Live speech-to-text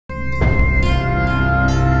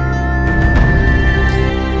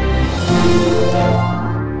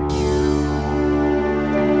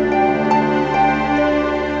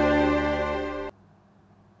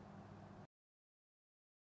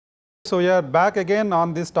So, we are back again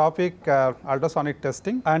on this topic ultrasonic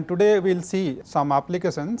testing, and today we will see some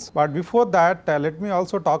applications. But before that, let me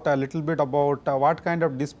also talk a little bit about what kind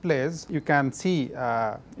of displays you can see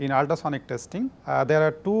in ultrasonic testing. There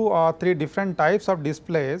are 2 or 3 different types of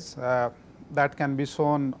displays that can be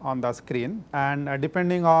shown on the screen, and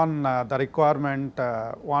depending on the requirement,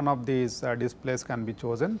 one of these displays can be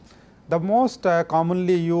chosen. The most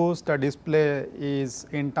commonly used display is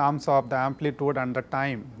in terms of the amplitude and the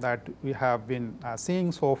time that we have been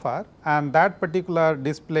seeing so far, and that particular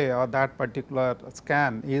display or that particular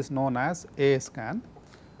scan is known as A scan.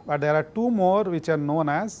 But there are 2 more which are known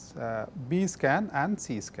as B scan and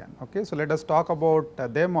C scan. Okay. So, let us talk about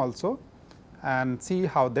them also and see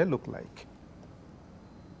how they look like.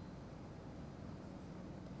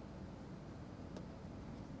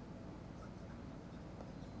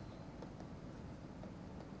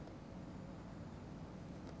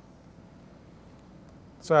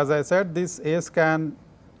 So, as I said, this A scan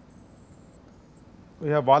we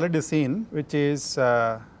have already seen, which is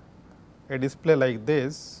a display like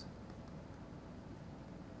this,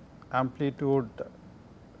 amplitude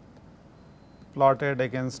plotted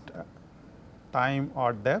against time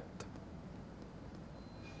or depth,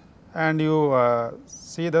 and you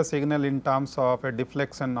see the signal in terms of a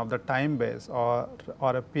deflection of the time base or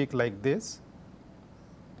a peak like this.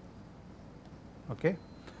 Okay.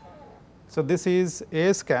 So, this is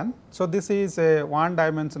A scan. So, this is a one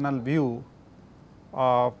dimensional view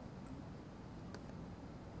of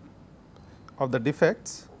the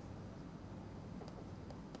defects.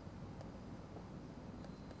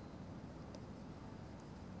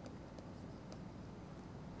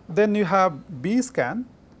 Then you have B scan.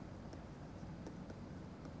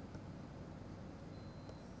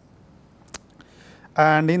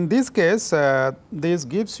 And in this case, this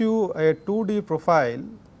gives you a 2D profile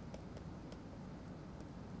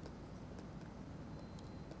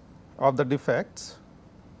of the defects,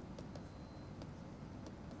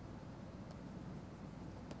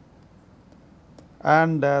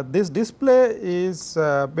 and this display is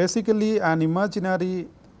basically an imaginary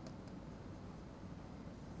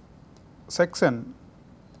section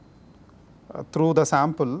through the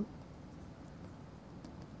sample,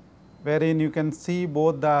 wherein you can see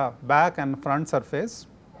both the back and front surface,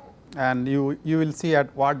 and you will see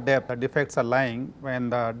at what depth the defects are lying when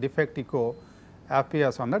the defect echo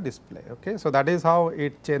appears on the display. Okay. So, that is how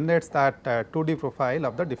it generates that 2D profile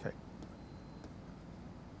of the defect.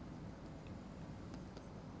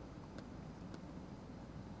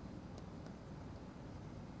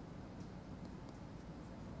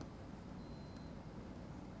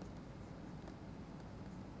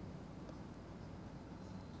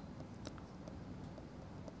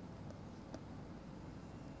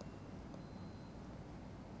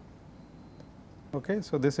 Okay.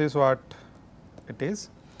 So, this is what it is,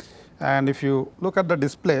 and if you look at the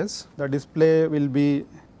displays, the display will be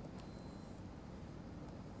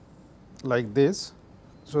like this.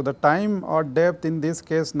 So, the time or depth in this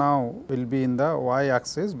case now will be in the y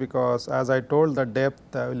axis, because as I told, the depth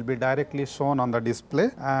will be directly shown on the display,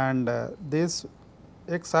 and this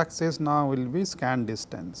x axis now will be scan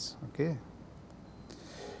distance. Okay.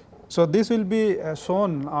 So, this will be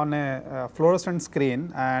shown on a fluorescent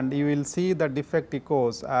screen, and you will see the defect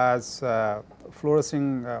echoes as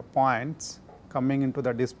fluorescing points coming into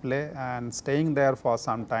the display and staying there for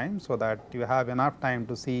some time, so that you have enough time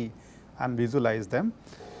to see and visualize them.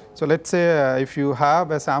 So, let us say if you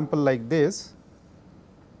have a sample like this,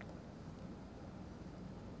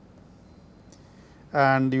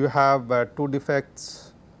 and you have 2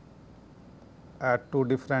 defects at 2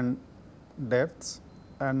 different depths,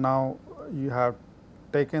 and now you have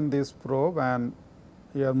taken this probe and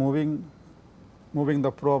you are moving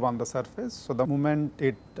the probe on the surface. So, the moment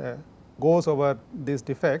it goes over these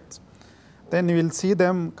defects, then you will see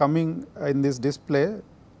them coming in this display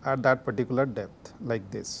at that particular depth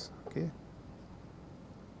like this. Okay.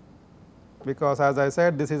 Because as I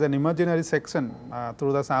said, this is an imaginary section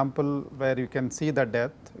through the sample, where you can see the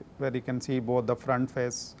depth, where you can see both the front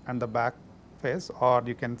face and the back face, or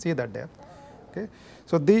you can see the depth. Okay.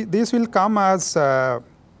 So, these will come as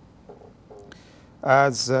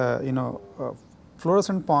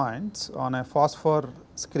fluorescent points on a phosphor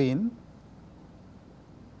screen,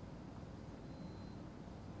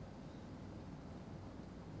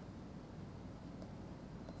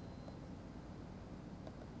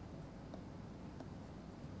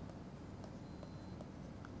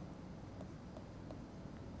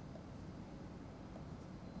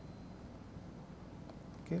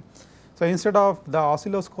 Okay. So, instead of the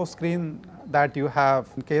oscilloscope screen that you have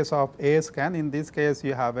in case of A scan, in this case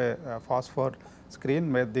you have a phosphor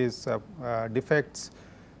screen where these defects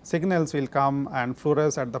signals will come and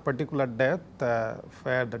fluoresce at the particular depth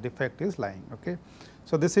where the defect is lying. Okay.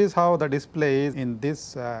 So, this is how the display is in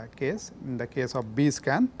this case, in the case of B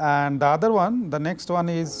scan, and the other one, the next one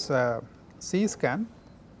is C scan.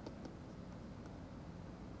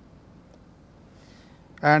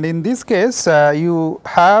 And in this case you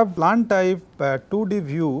have plant type 2D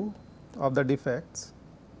view of the defects.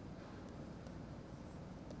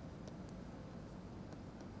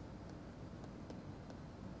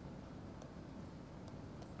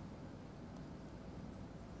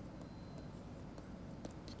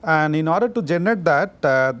 And in order to generate that,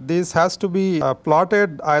 this has to be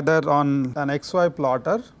plotted either on an XY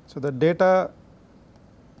plotter. So, the data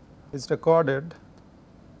is recorded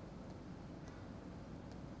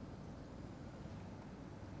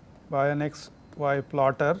by an XY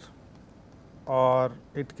plotter, or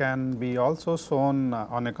it can be also shown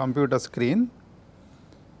on a computer screen.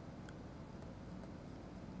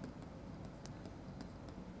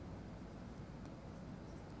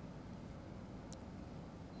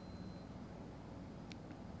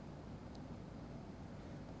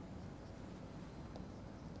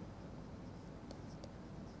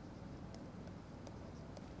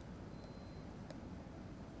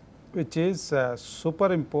 Which is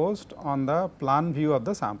superimposed on the plan view of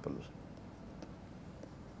the sample.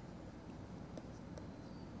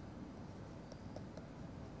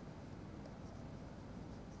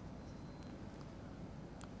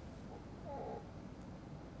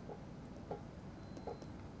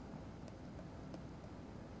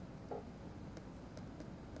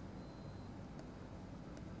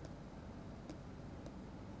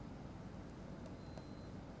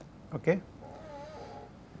 Okay.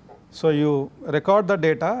 So, you record the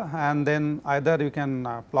data and then either you can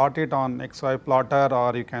plot it on XY plotter,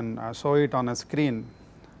 or you can show it on a screen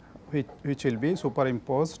which will be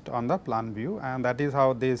superimposed on the plan view, and that is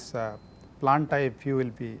how this plant type view will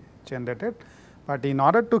be generated. But in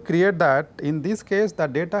order to create that, in this case the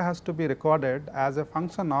data has to be recorded as a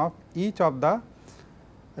function of each of the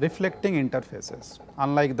reflecting interfaces,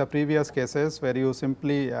 unlike the previous cases where you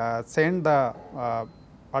simply send the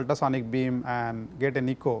ultrasonic beam and get an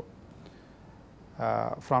echo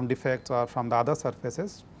from defects or from the other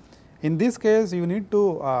surfaces. In this case, you need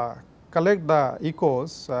to collect the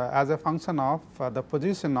echoes as a function of the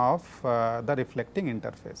position of the reflecting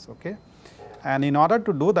interface. Okay. And in order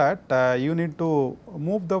to do that, you need to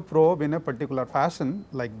move the probe in a particular fashion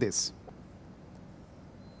like this.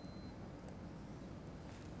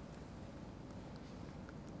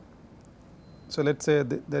 So, let us say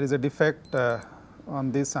there is a defect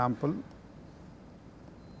on this sample.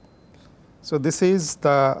 So, this is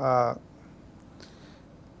the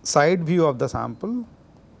side view of the sample,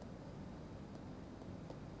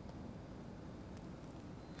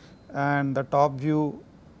 and the top view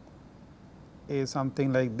is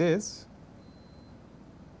something like this.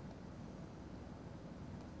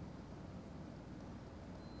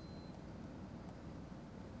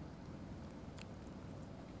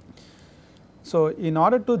 So, in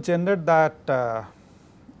order to generate that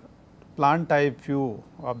plant type view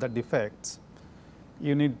of the defects,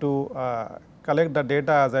 you need to collect the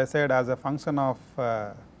data, as I said, as a function of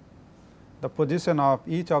the position of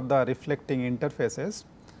each of the reflecting interfaces.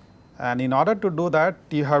 And in order to do that,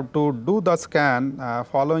 you have to do the scan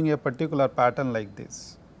following a particular pattern like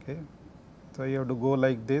this. Okay. So, you have to go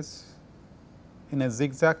like this in a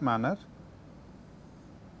zigzag manner.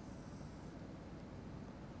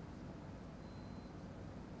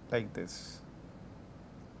 Like this.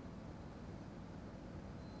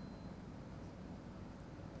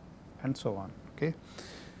 And so on. Okay.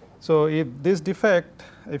 So, if this defect,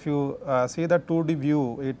 if you see the 2D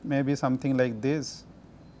view, it may be something like this.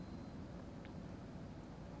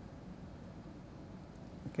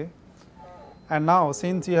 Okay. And now,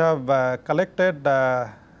 since you have collected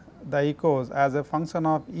the echoes as a function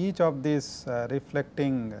of each of these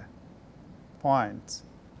reflecting points,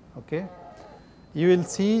 okay, you will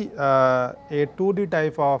see a 2D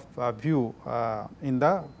type of view in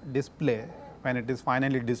the display when it is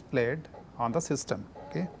finally displayed on the system.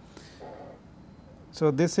 Okay.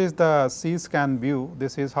 So, this is the C scan view,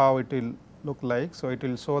 this is how it will look like. So, it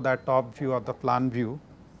will show that top view of the plan view,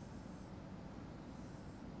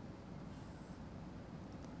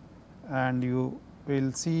 and you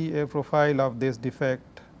will see a profile of this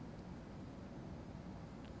defect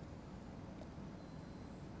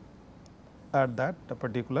at that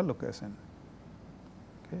particular location.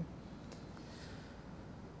 Okay.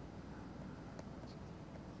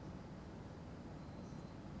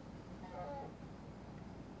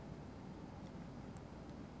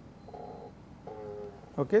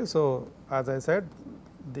 Okay. So, as I said,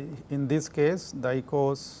 in this case the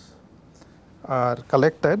echoes are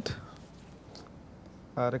collected,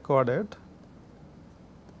 recorded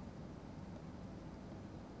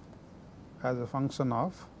as a function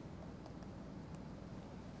of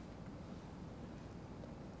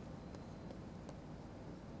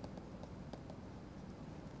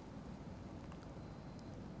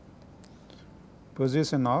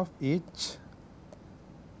position of each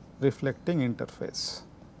reflecting interface.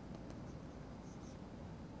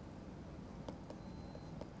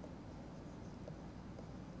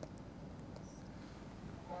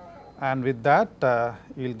 And with that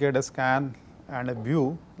you will get a scan and a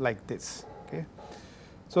view like this. Okay.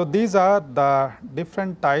 So, these are the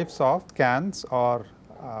different types of scans or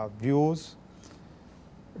views,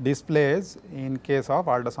 displays in case of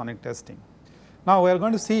ultrasonic testing. Now, we are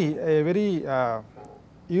going to see a very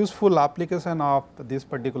useful application of this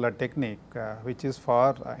particular technique which is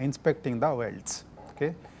for inspecting the welds.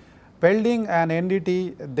 Okay. Welding and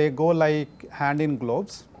NDT, they go like hand in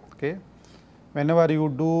gloves. Okay. Whenever you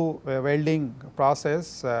do a welding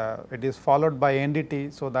process, it is followed by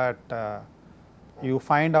NDT, so that you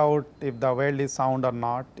find out if the weld is sound or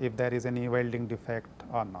not, if there is any welding defect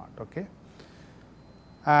or not. Okay.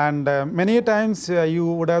 And many times you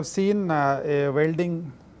would have seen a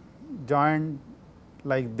welding joint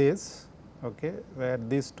like this, okay, where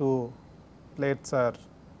these two plates are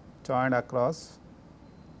joined across.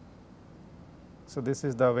 So, this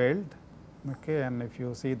is the weld, okay, and if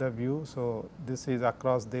you see the view, so this is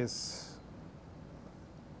across this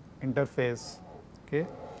interface, okay,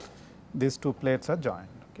 these two plates are joined.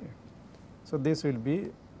 Okay. So, this will be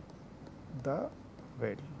the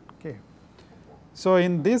weld. Okay. So,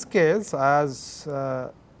 in this case, as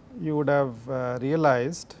you would have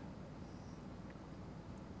realized,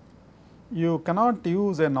 you cannot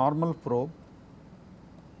use a normal probe,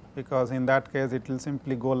 because in that case it will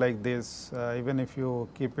simply go like this. Even if you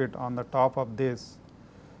keep it on the top of this,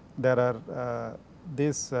 there are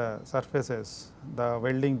these surfaces, the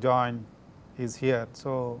welding joint is here.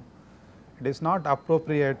 So, it is not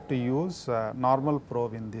appropriate to use normal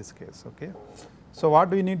probe in this case. Okay. So, what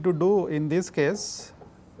we need to do in this case,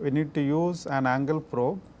 we need to use an angle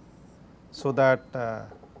probe, so that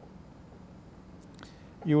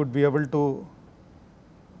you would be able to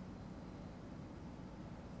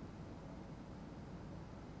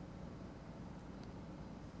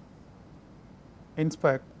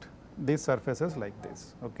inspect these surfaces like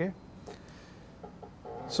this. Okay.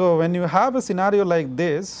 So, when you have a scenario like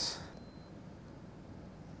this,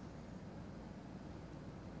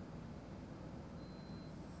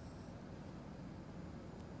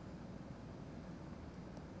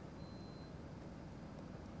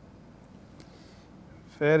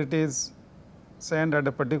 where it is sent at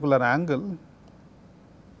a particular angle,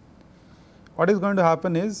 what is going to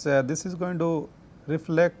happen is this is going to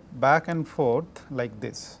reflect back and forth like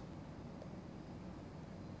this.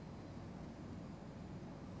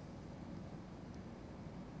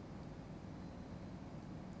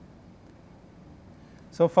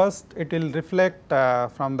 So, first it will reflect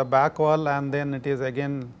from the back wall, and then it is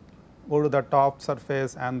again go to the top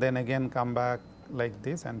surface, and then again come back like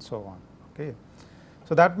this, and so on. Okay.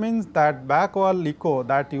 So, that means that back wall echo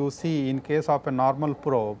that you see in case of a normal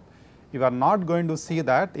probe, you are not going to see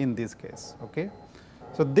that in this case. Okay.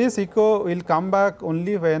 So, this echo will come back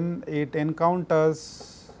only when it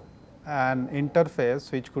encounters an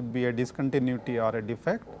interface which could be a discontinuity or a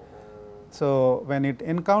defect. So, when it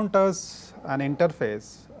encounters an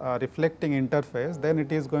interface, a reflecting interface, then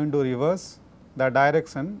it is going to reverse the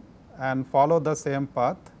direction and follow the same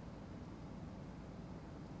path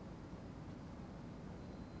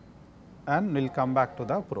and will come back to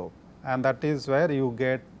the probe, and that is where you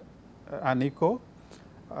get an echo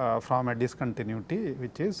from a discontinuity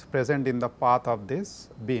which is present in the path of this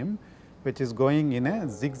beam, which is going in a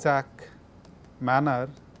zigzag manner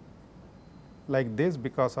like this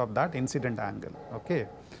because of that incident angle. Okay.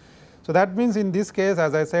 So, that means in this case,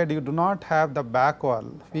 as I said, you do not have the back wall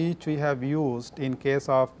which we have used in case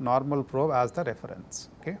of normal probe as the reference.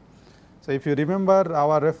 Okay. So, if you remember,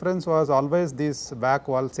 our reference was always this back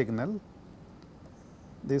wall signal.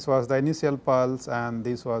 This was the initial pulse and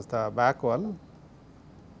this was the back wall.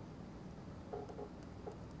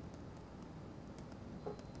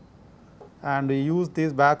 And we used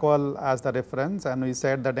this back wall as the reference, and we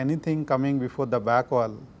said that anything coming before the back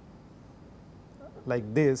wall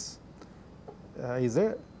like this is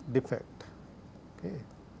a defect. Okay.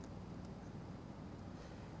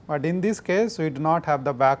 But in this case, we do not have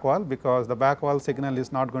the back wall, because the back wall signal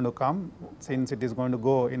is not going to come, since it is going to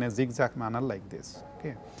go in a zigzag manner like this.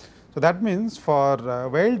 Okay. So, that means for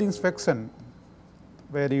weld inspection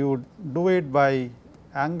where you do it by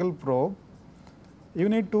angle probe, you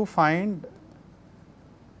need to find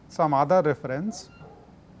some other reference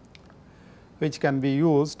which can be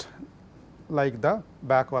used like the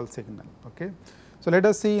back wall signal. Okay. So, let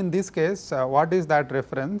us see in this case what is that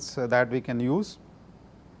reference that we can use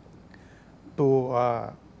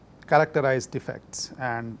to characterize defects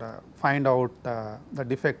and find out the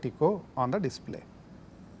defect echo on the display.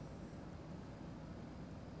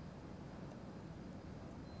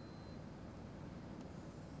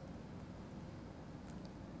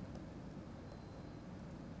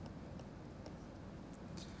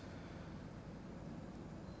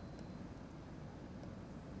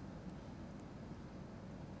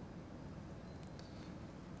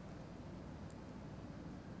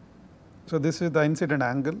 So, this is the incident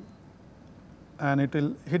angle and it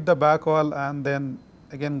will hit the back wall and then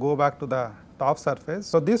again go back to the top surface.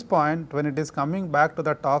 So, this point when it is coming back to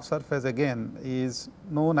the top surface again is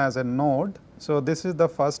known as a node. So, this is the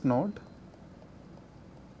first node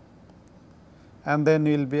and then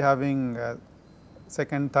you will be having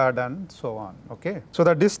second, third and so on. Okay. So,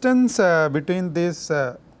 the distance between this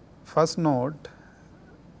first node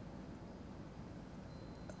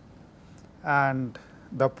and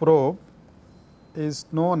the probe is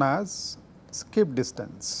known as skip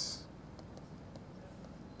distance.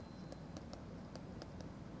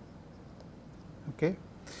 Okay.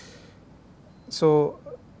 So,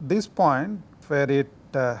 this point where it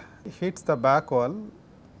hits the back wall,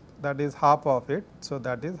 that is half of it. So,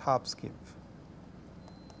 that is half skip.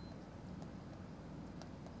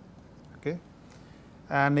 Okay.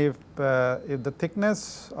 And if the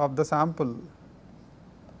thickness of the sample,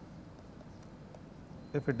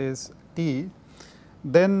 if it is T,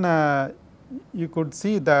 then you could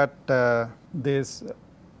see that this,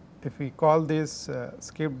 if we call this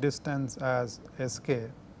skip distance as Sk.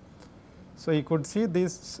 So, you could see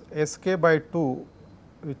this Sk by 2,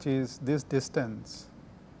 which is this distance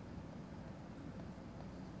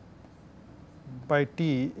by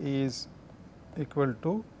T is equal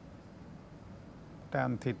to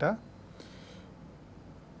tan theta,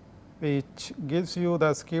 which gives you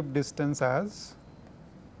the skip distance as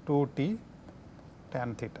 2 T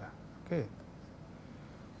tan theta. Okay.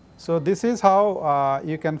 So, this is how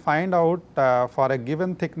you can find out for a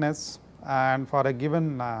given thickness and for a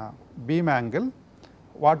given beam angle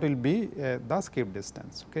what will be the skip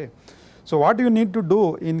distance. Okay. So, what you need to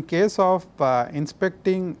do in case of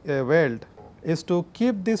inspecting a weld is to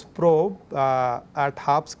keep this probe at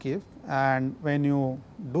half skip, and when you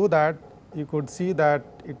do that you could see that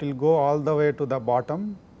it will go all the way to the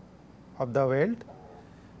bottom of the weld,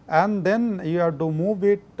 and then you have to move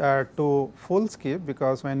it to full skip,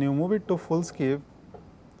 because when you move it to full skip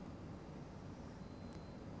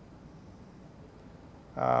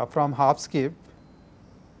from half skip,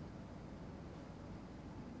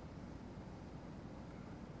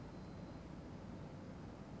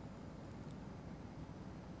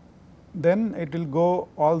 then it will go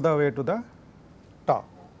all the way to the top.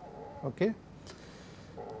 Okay.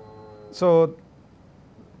 So,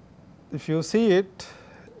 if you see it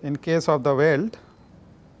in case of the weld,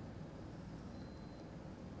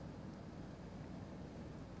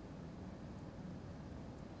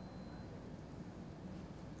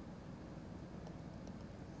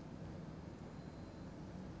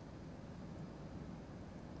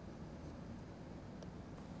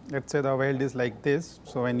 let us say the weld is like this.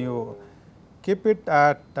 So, when you keep it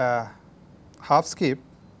at half skip,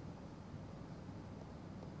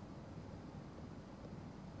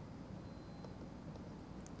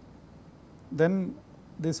 then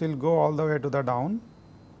this will go all the way to the down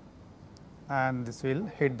and this will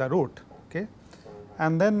hit the root. Okay.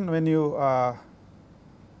 And then when you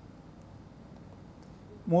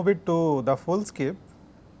move it to the full skip,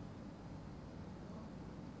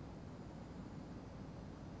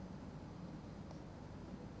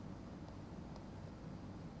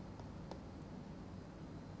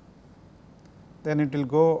 then it will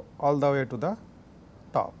go all the way to the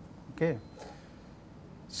top. Okay.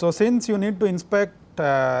 So, since you need to inspect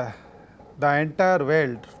the entire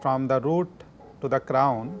weld from the root to the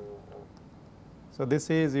crown, so this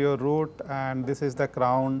is your root and this is the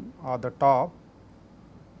crown or the top,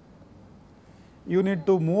 you need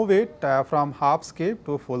to move it from half skip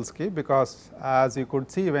to full skip, because as you could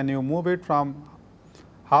see when you move it from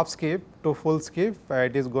half skip to full skip,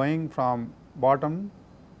 it is going from bottom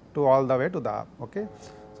to all the way to the up. Okay.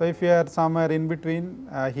 So, if you are somewhere in between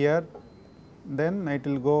here, then it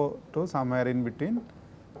will go to somewhere in between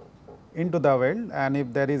into the weld, and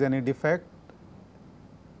if there is any defect,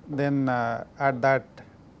 then at that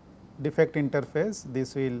defect interface,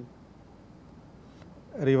 this will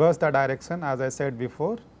reverse the direction as I said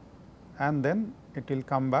before, and then it will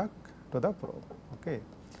come back to the probe. Okay.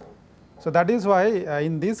 So, that is why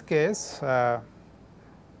in this case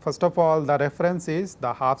first of all the reference is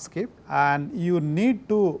the half skip, and you need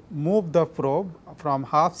to move the probe from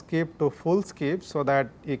half skip to full skip, so that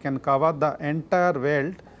you can cover the entire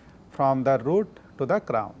weld from the root to the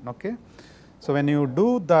crown. Okay. So, when you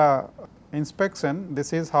do the inspection,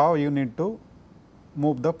 this is how you need to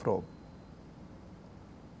move the probe.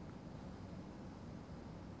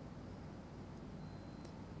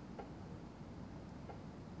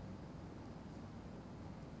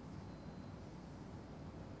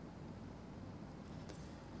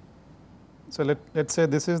 So, let us say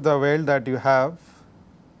this is the weld that you have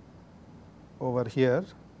over here.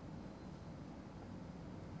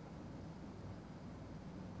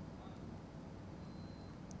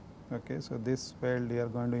 Okay, so, this weld you are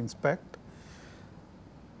going to inspect,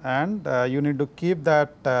 and you need to keep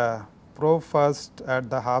that probe first at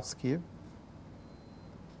the half skip.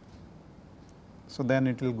 So, then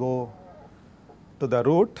it will go to the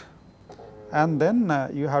root, and then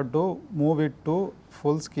you have to move it to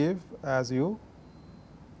full skip as you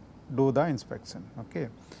do the inspection. Okay.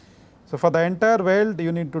 So, for the entire weld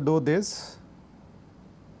you need to do this,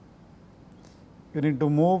 you need to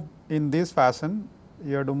move in this fashion,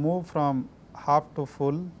 you have to move from half to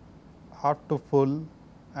full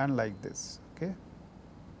and like this. Okay.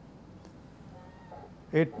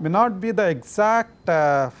 It may not be the exact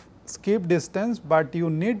skip distance, but you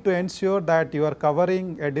need to ensure that you are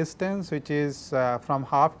covering a distance which is from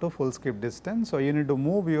half to full skip distance. So, you need to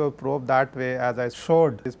move your probe that way as I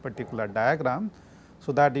showed this particular diagram,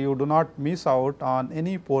 so that you do not miss out on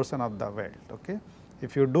any portion of the weld. Okay.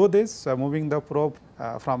 If you do this moving the probe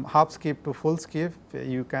from half skip to full skip,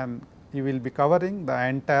 you will be covering the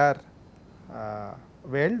entire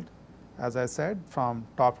weld as I said from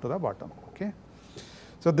top to the bottom. Okay.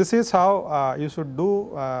 So, this is how you should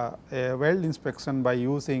do a weld inspection by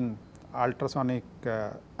using ultrasonic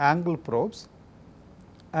angle probes,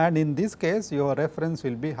 and in this case your reference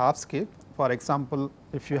will be half skip. For example,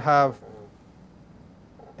 if you have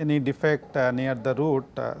any defect near the root,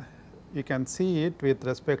 you can see it with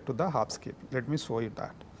respect to the half skip. Let me show you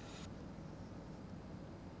that.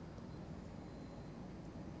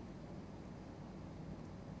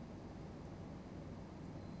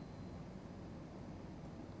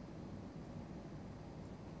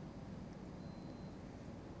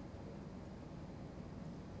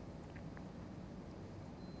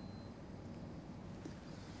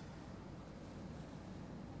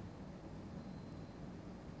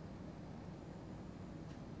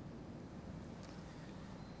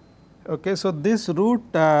 Okay, so, this root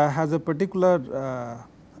has a particular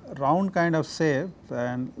round kind of shape,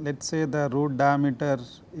 and let us say the root diameter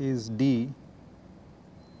is d,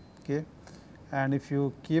 okay. And if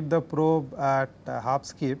you keep the probe at half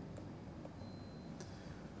skip,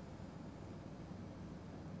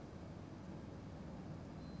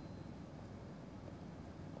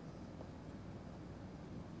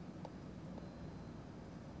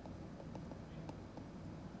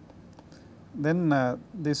 then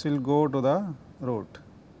this will go to the root.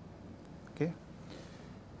 Okay.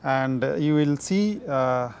 And you will see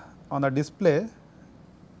on the display,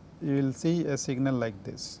 you will see a signal like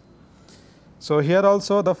this. So, here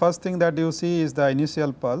also the first thing that you see is the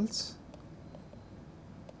initial pulse,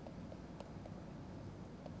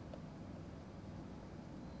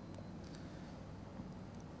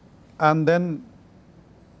 and then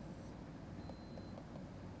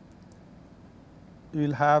you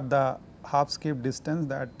will have the half skip distance.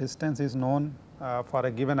 That distance is known for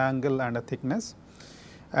a given angle and a thickness,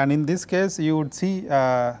 and in this case you would see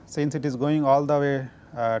since it is going all the way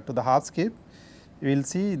to the half skip, you will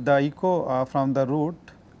see the echo from the root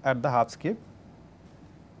at the half skip.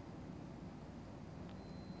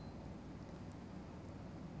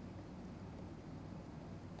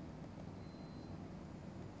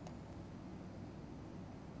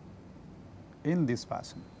 In this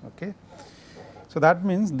fashion. Okay. So, that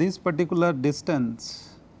means this particular distance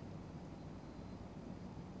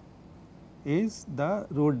is the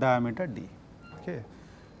root diameter d. Okay.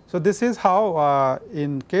 So, this is how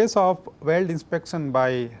in case of weld inspection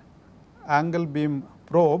by angle beam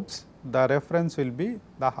probes, the reference will be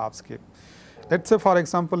the half skip. Let us say for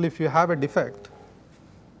example, if you have a defect,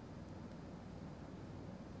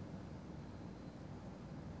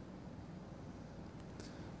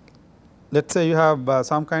 let us say you have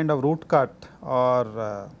some kind of root cut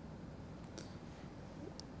or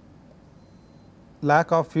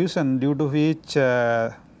lack of fusion, due to which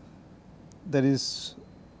there is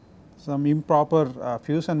some improper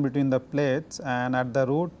fusion between the plates, and at the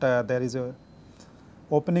root there is a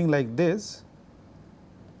opening like this.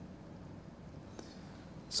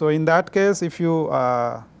 So, in that case, if you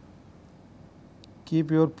keep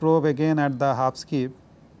your probe again at the half skip,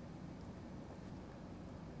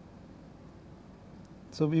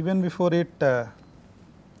 so even before it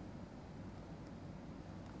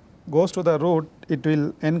goes to the root, it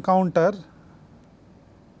will encounter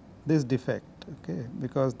this defect, okay,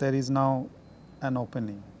 because there is now an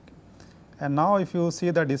opening. And now, if you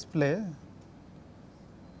see the display,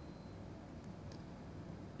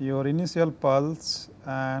 your initial pulse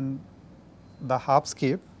and the half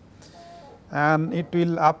skip, and it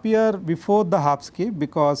will appear before the half skip,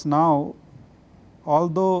 because now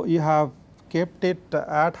although you have kept it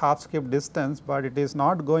at half skip distance, but it is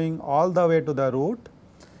not going all the way to the root,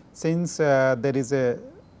 since there is a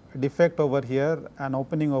defect over here, an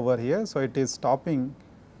opening over here. So, it is stopping,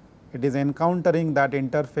 it is encountering that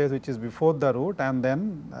interface which is before the root, and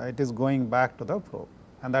then it is going back to the probe,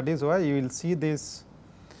 and that is why you will see this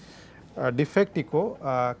defect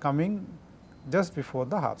echo coming just before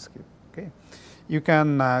the half skip. Okay. You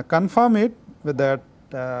can confirm it with that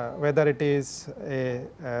whether it is a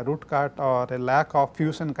root cut or a lack of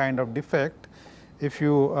fusion kind of defect. If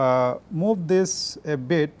you move this a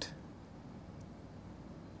bit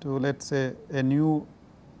to, let us say, a new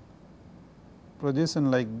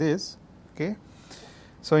position like this. Okay.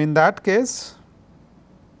 So, in that case,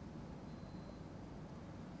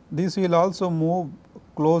 this will also move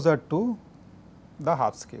closer to the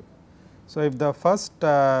half skip. So, if the first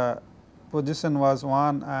position was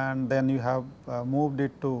 1 and then you have moved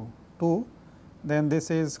it to 2, then this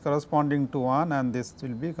is corresponding to 1 and this will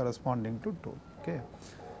be corresponding to 2. Okay.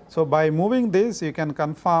 So, by moving this, you can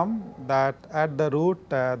confirm that at the root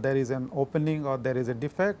there is an opening or there is a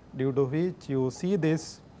defect, due to which you see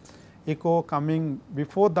this echo coming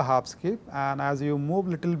before the half skip, and as you move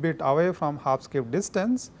little bit away from half skip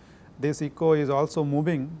distance, this echo is also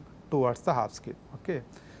moving towards the half skip. Okay.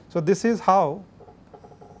 So, this is how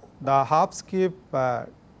the half skip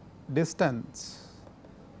distance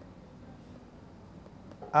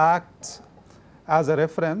acts as a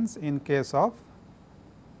reference in case of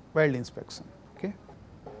weld inspection. Okay.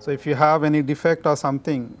 So, if you have any defect or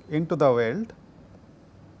something into the weld,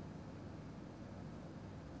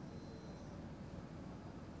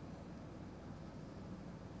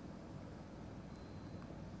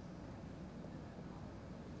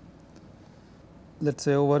 let us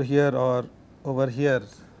say over here or over here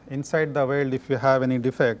inside the weld, if you have any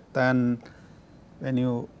defect, then when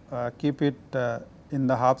you keep it in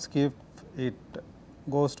the half skip, it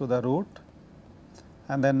goes to the root,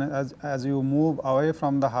 and then as you move away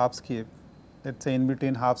from the half skip, let us say in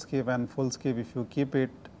between half skip and full skip, if you keep it,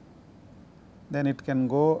 then it can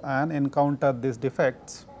go and encounter these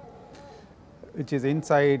defects which is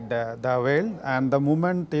inside the weld, and the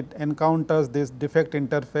moment it encounters this defect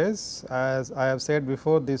interface, as I have said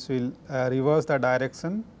before, this will reverse the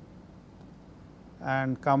direction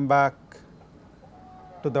and come back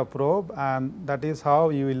to the probe, and that is how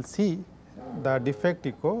you will see the defect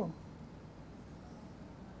echo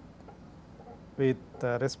with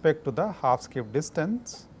respect to the half skip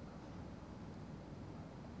distance.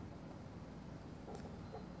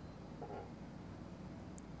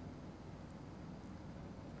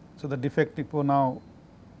 So, the defect echo now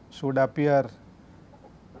should appear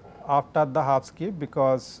after the half skip,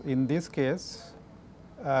 because in this case,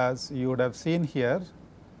 as you would have seen here,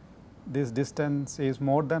 this distance is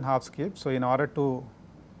more than half skip. So, in order to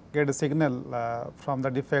get a signal from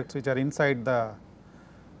the defects which are inside the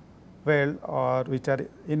weld or which are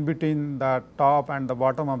in between the top and the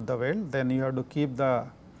bottom of the weld, then you have to keep the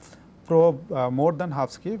probe more than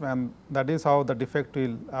half skip, and that is how the defect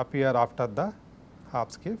will appear after the half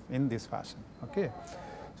skip in this fashion. Okay.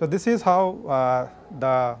 So, this is how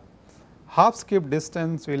the half skip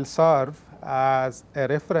distance will serve as a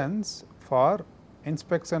reference for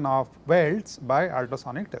inspection of welds by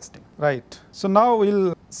ultrasonic testing. Right. So, now we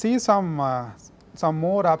will see some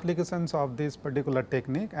more applications of this particular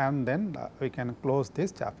technique, and then we can close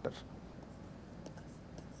this chapter.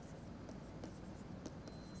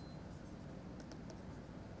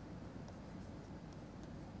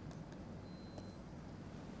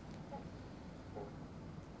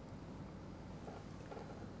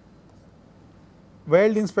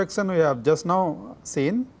 Weld inspection we have just now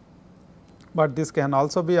seen, but this can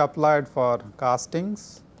also be applied for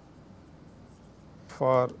castings,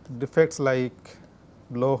 for defects like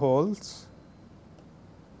blowholes,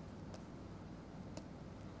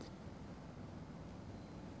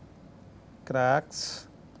 cracks,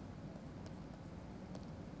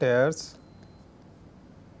 tears,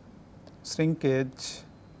 shrinkage.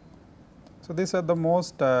 So, these are the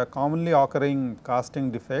most commonly occurring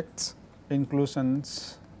casting defects,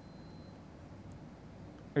 inclusions,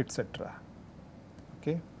 etc.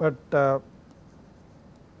 Okay. But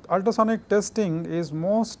ultrasonic testing is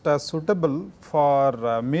most suitable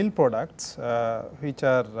for mill products which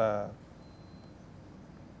are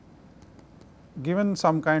given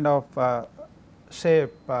some kind of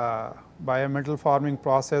shape by a metal forming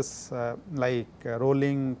process like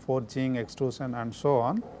rolling, forging, extrusion and so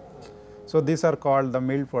on. So, these are called the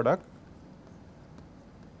milled product.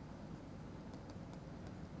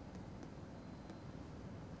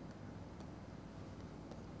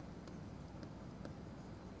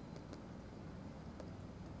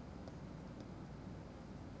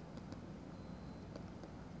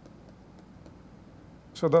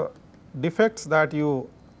 So, the defects that you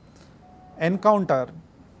encounter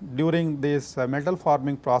during these metal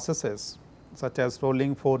forming processes such as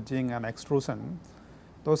rolling, forging and extrusion,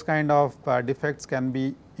 those kind of defects can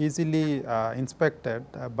be easily inspected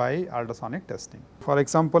by ultrasonic testing. For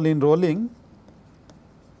example, in rolling,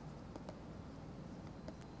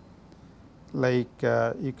 like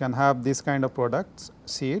you can have this kind of products,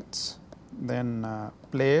 sheets, then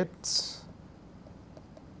plates,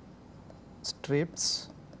 strips,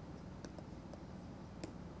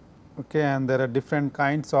 okay, and there are different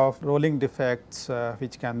kinds of rolling defects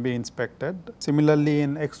which can be inspected. Similarly,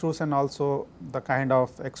 in extrusion also the kind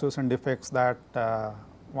of extrusion defects that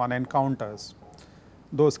one encounters,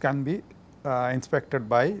 those can be inspected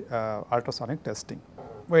by ultrasonic testing.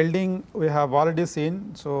 Welding we have already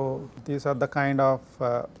seen. So, these are the kind of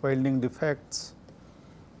welding defects.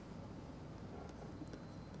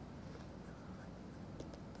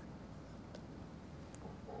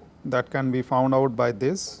 That can be found out by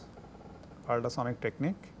this ultrasonic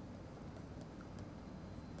technique.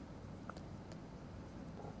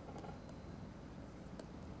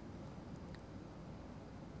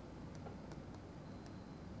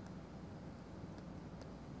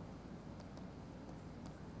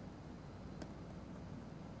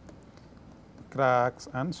 Cracks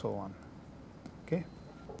and so on. Okay.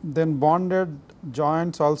 Then bonded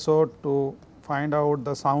joints also to find out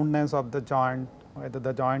the soundness of the joint, whether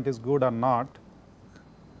the joint is good or not.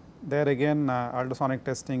 There again ultrasonic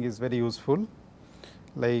testing is very useful,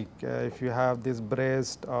 like if you have this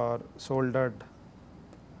braced or soldered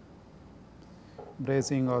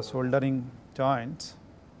bracing or soldering joints,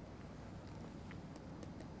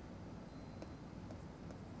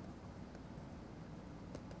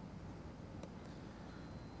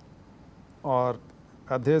 or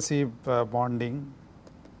adhesive bonding.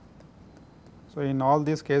 So, in all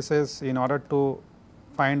these cases, in order to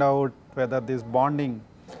find out whether this bonding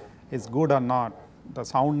is good or not, the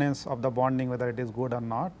soundness of the bonding, whether it is good or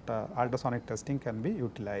not, ultrasonic testing can be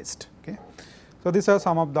utilized. Okay. So, these are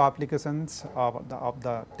some of the applications of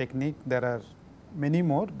the technique. There are many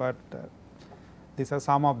more, but these are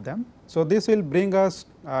some of them. So, this will bring us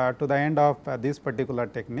to the end of this particular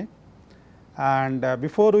technique. And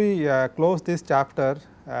before we close this chapter,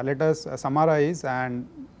 let us summarize and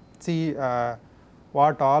see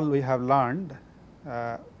what all we have learned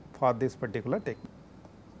for this particular technique.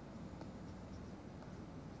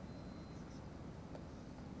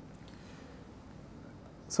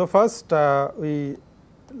 So, first we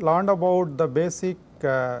learned about the basic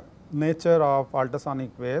nature of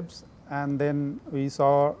ultrasonic waves, and then we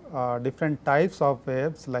saw different types of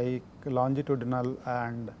waves like longitudinal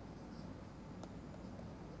and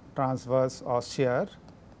transverse or shear.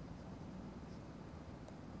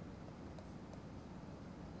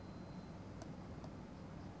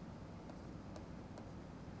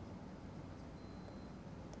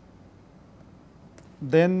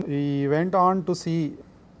 Then we went on to see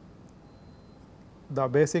the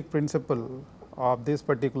basic principle of this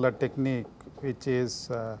particular technique, which is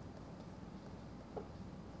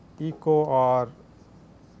echo or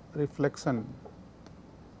reflection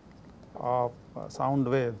of sound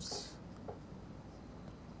waves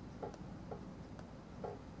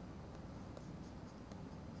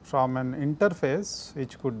from an interface,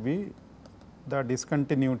 which could be the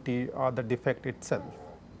discontinuity or the defect itself.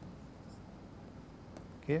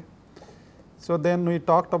 Okay. So, then we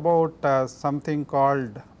talked about something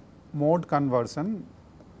called mode conversion.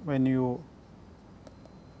 When you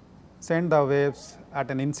send the waves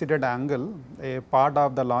at an incident angle, a part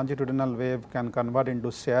of the longitudinal wave can convert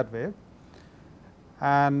into shear wave.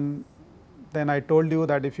 And then I told you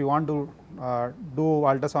that if you want to do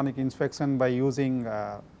ultrasonic inspection by using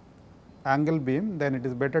angle beam, then it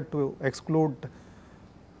is better to exclude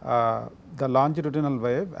the longitudinal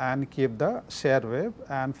wave and keep the shear wave,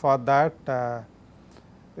 and for that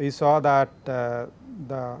we saw that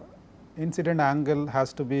the incident angle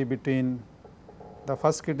has to be between the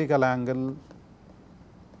first critical angle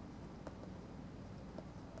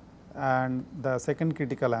and the second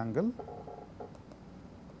critical angle.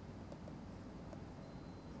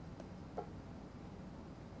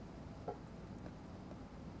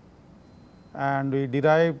 And we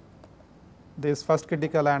derive this first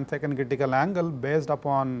critical and second critical angle based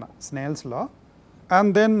upon Snell's law.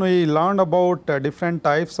 And then we learned about different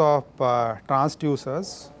types of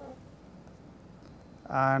transducers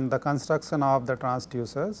and the construction of the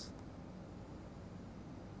transducers.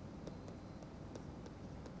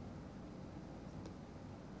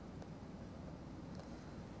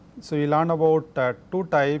 So, we learned about two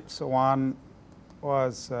types. One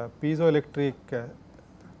was piezoelectric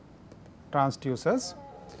transducers,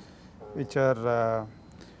 which are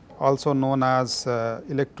also known as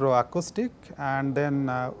electroacoustic, and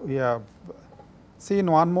then we have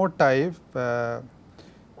seen one more type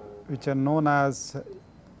which are known as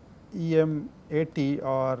EMAT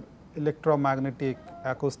or electromagnetic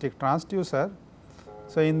acoustic transducer.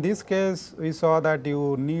 So, in this case we saw that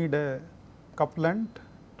you need a couplant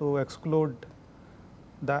to exclude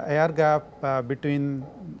the air gap between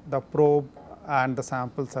the probe and the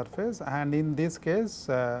sample surface, and in this case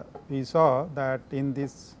we saw that in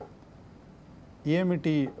this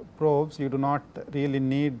EMET probes you do not really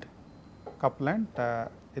need couplant,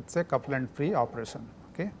 it is a couplant free operation.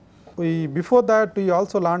 Okay. Before that we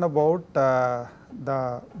also learned about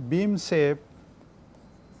the beam shape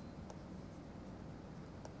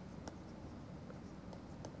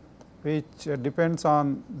which depends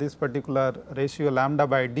on this particular ratio lambda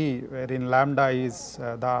by d, wherein lambda is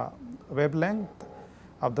the wavelength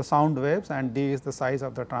of the sound waves and d is the size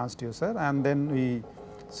of the transducer. And then we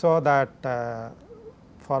saw that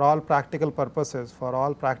for all practical purposes, for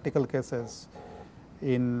all practical cases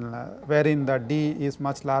in wherein the d is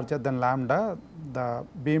much larger than lambda, the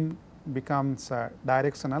beam becomes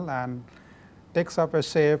directional and takes up a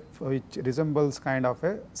shape which resembles kind of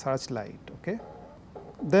a searchlight. Okay.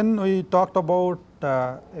 Then we talked about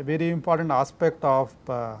a very important aspect of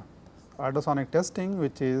ultrasonic testing,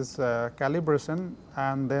 which is calibration,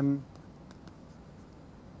 and then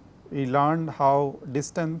we learned how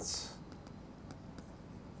distance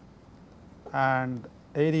and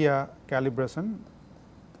area calibration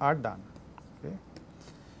are done. Okay.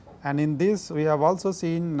 And in this we have also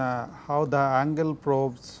seen how the angle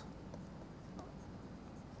probes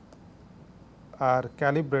are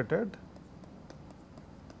calibrated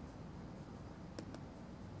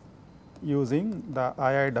using the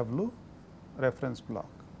IIW reference block.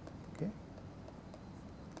 Okay.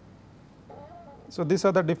 So, these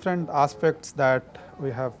are the different aspects that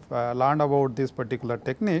we have learned about this particular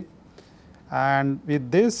technique, and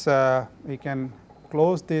with this we can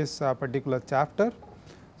close this particular chapter.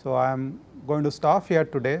 So, I am going to stop here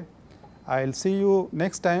today. I will see you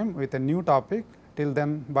next time with a new topic. Till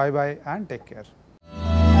then, bye bye and take care.